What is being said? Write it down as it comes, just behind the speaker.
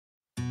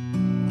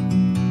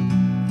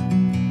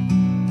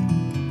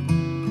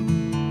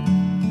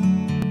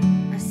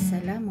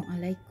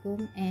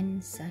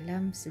dan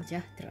salam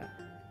sejahtera.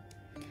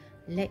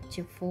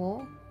 Lecture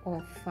 4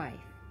 of 5.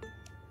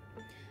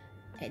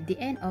 At the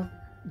end of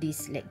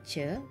this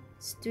lecture,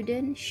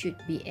 students should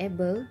be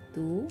able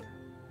to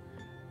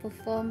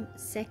perform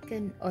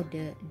second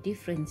order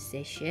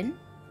differentiation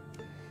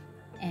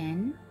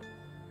and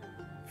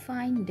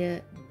find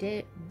the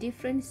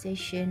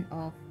differentiation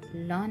of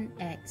ln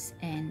x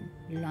and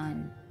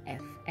ln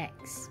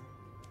fx.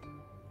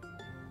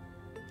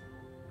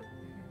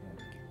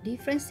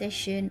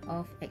 Differentiation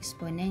of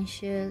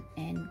exponential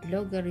and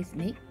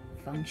logarithmic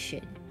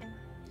function.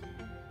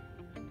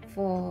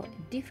 For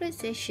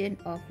differentiation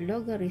of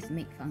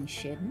logarithmic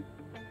function,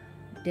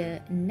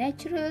 the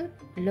natural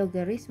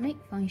logarithmic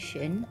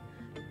function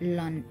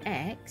ln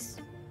x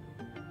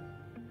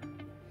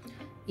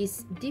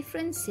is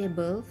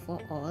differentiable for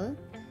all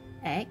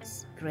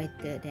x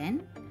greater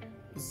than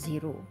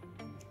 0.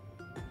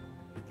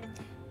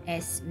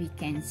 As we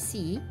can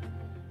see,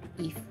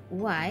 if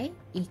y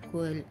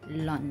equal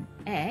ln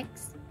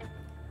x,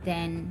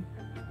 then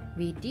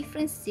we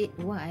differentiate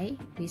y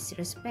with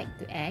respect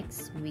to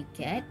x, we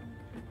get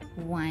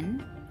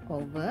 1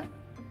 over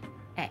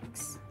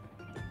x.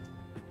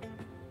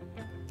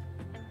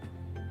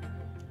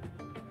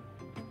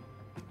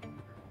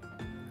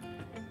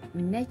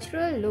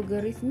 Natural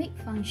logarithmic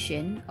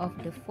function of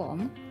the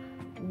form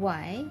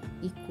y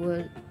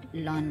equal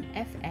ln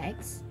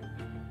fx,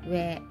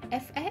 where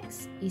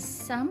fx is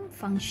some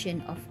function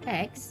of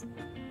x,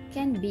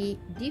 can be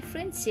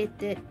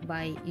differentiated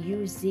by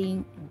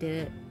using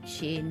the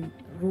chain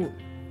rule.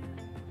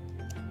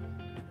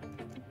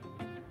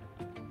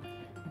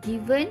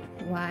 Given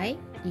y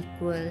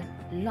equal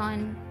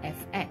ln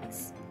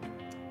fx,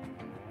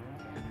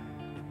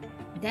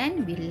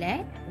 then we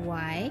let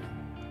y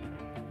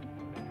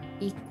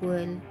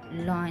equal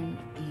ln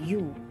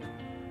u,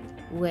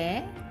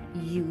 where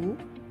u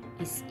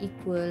is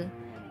equal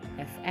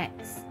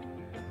fx.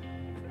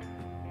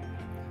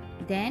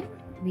 Then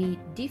we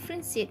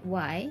differentiate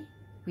y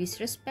with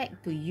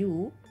respect to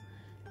u,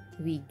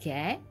 we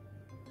get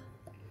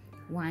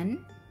 1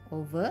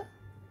 over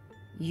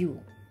u.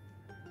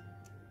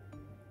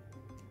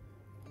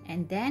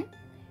 And then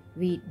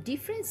we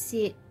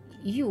differentiate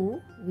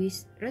u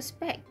with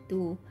respect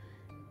to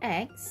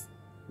x,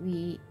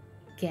 we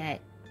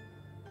get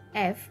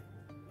f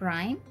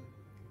prime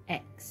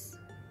x.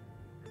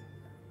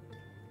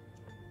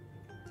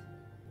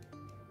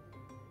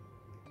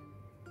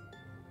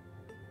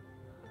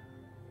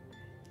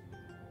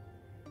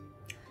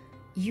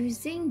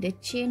 Using the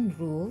chain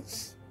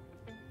rules,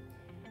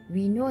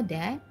 we know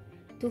that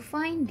to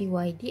find dy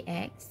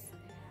dx,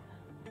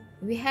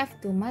 we have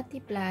to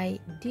multiply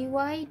dy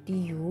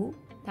du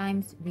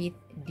times with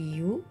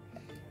du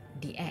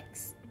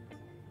dx.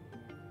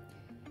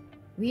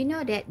 We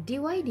know that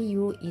dy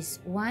du is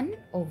 1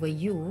 over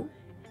u,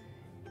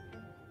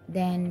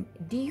 then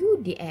du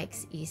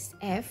dx is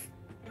f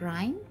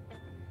prime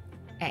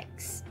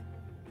x.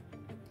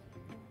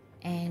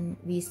 And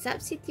we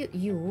substitute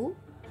u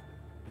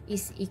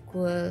is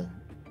equal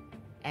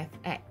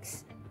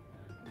fx.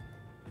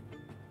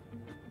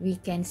 We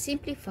can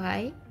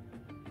simplify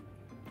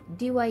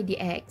dy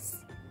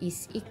dx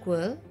is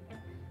equal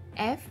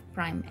f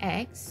prime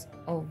x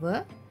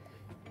over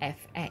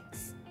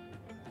fx.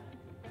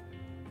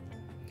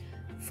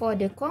 For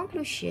the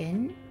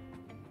conclusion,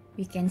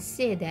 we can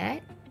say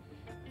that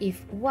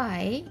if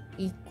y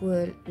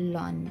equal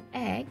ln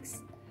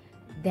x,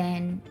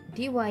 then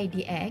dy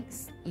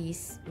dx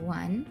is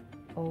 1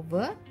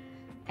 over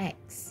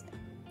x.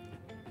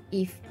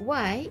 If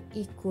y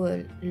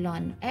equal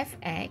ln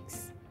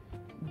fx,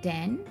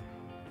 then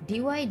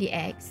dy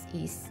dx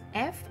is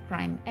f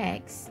prime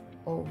x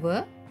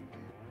over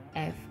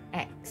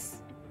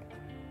fx.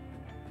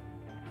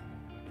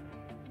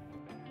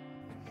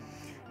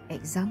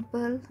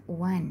 Example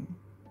 1.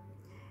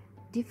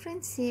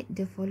 Differentiate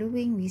the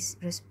following with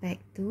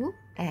respect to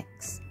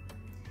x.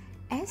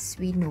 As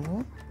we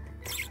know,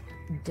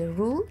 the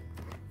rule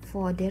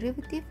for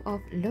derivative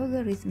of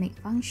logarithmic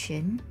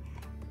function,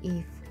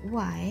 if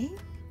y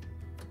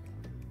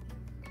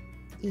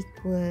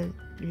equal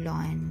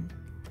ln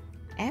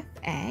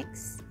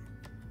fx,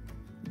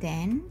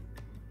 then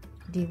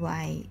dy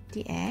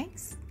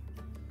dx,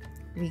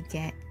 we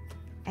get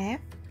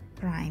f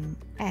prime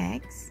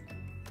x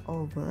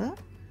over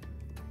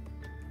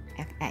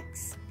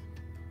fx.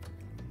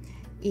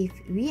 If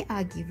we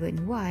are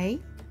given y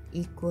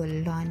equal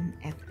ln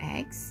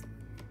fx,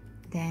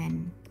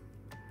 then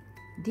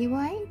dy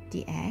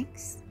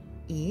dx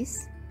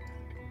is,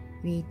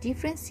 we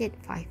differentiate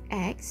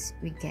 5x,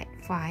 we get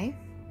 5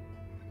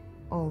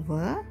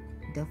 over,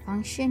 the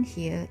function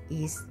here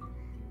is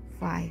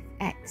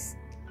 5x.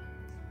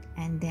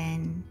 And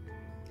then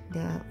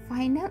the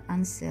final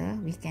answer,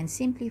 we can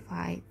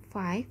simplify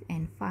 5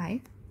 and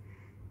 5.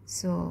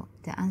 So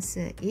the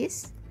answer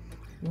is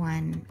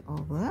 1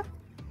 over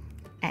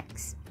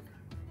x.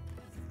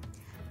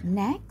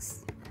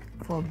 Next,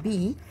 for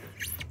b,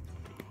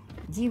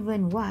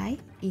 given y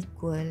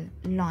equal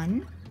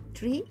ln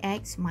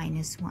 3x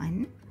minus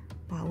 1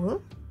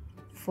 power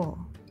 4.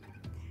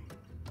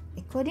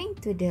 according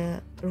to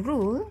the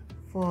rule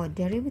for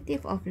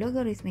derivative of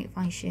logarithmic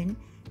function,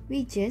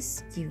 we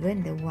just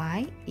given the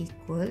y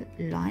equal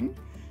ln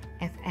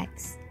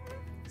fx.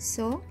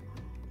 So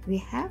we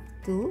have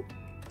to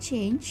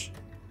change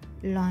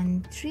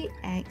ln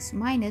 3x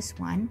minus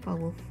 1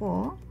 power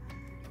 4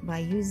 by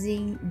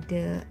using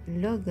the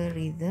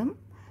logarithm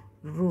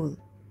rule.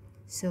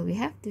 So we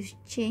have to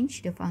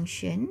change the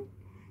function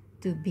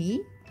to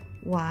be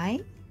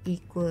y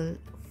equal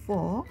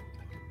 4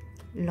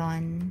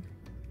 ln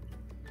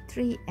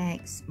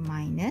 3x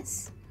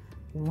minus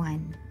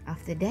 1.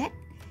 After that,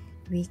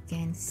 we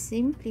can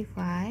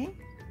simplify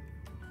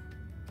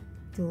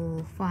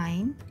to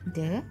find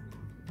the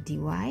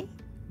dy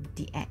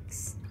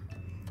dx.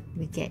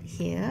 We get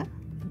here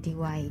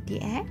dy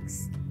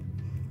dx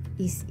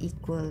is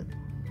equal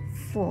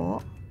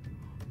 4.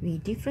 We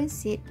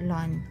differentiate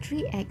ln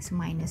 3x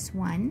minus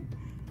 1.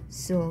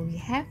 So we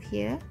have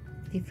here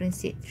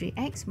differentiate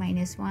 3x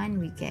minus 1,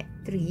 we get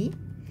 3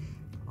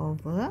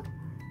 over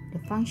the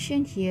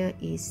function here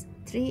is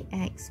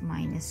 3x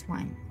minus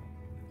 1.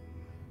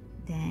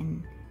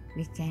 Then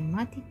we can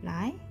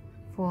multiply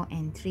 4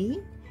 and 3,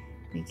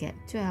 we get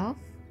 12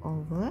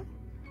 over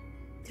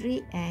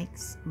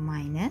 3x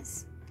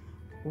minus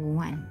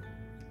 1.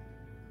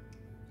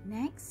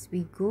 Next,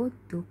 we go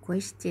to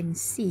question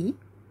C.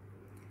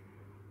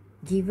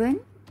 Given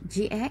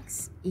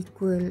gx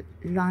equal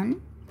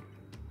ln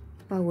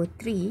power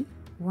 3,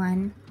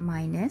 1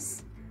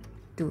 minus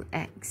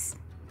 2x.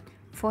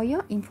 For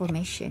your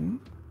information,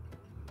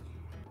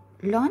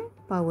 ln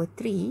power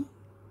 3,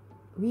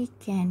 we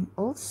can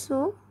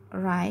also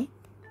write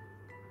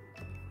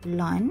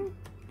ln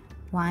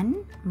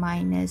 1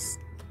 minus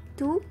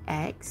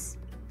 2x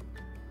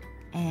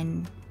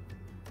and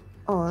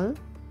all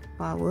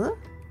power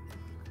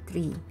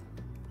 3.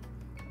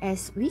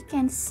 As we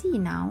can see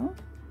now,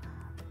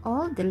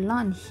 all the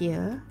ln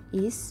here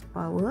is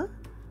power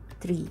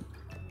 3.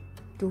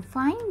 To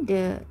find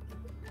the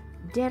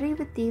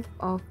derivative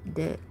of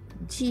the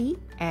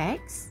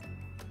gx,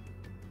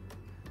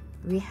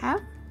 we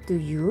have to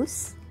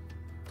use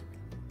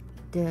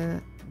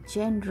the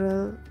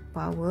general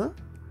power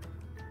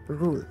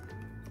rule.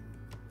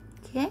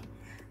 Okay,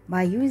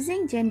 by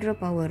using general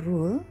power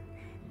rule,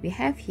 we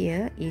have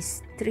here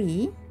is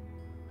 3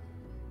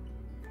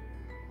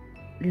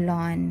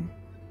 ln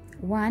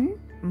 1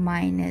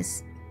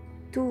 minus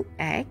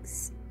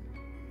 2x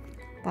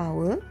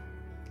power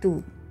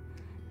 2.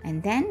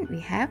 And then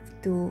we have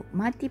to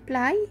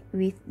multiply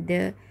with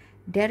the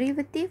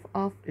derivative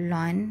of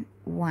ln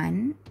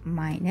 1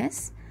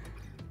 minus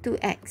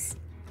 2x.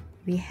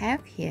 We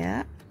have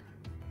here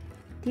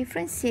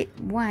differentiate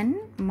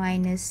 1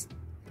 minus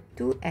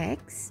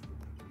 2x,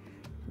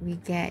 we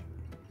get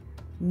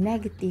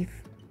negative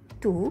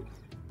 2,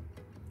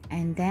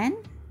 and then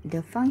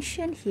the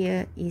function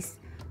here is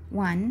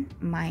 1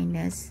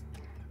 minus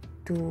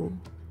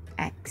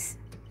 2x.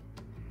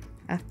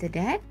 After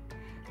that,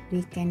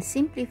 we can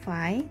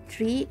simplify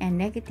 3 and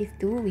negative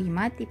 2, we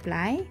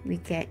multiply, we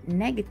get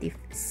negative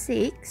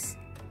 6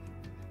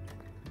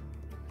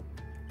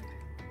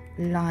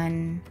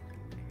 ln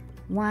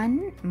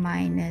 1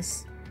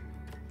 minus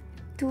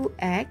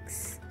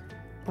 2x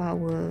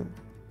power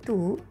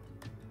 2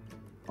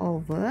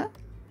 over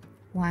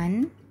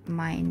 1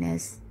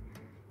 minus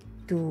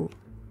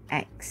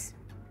 2x.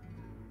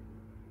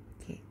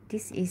 Okay,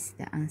 this is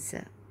the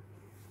answer.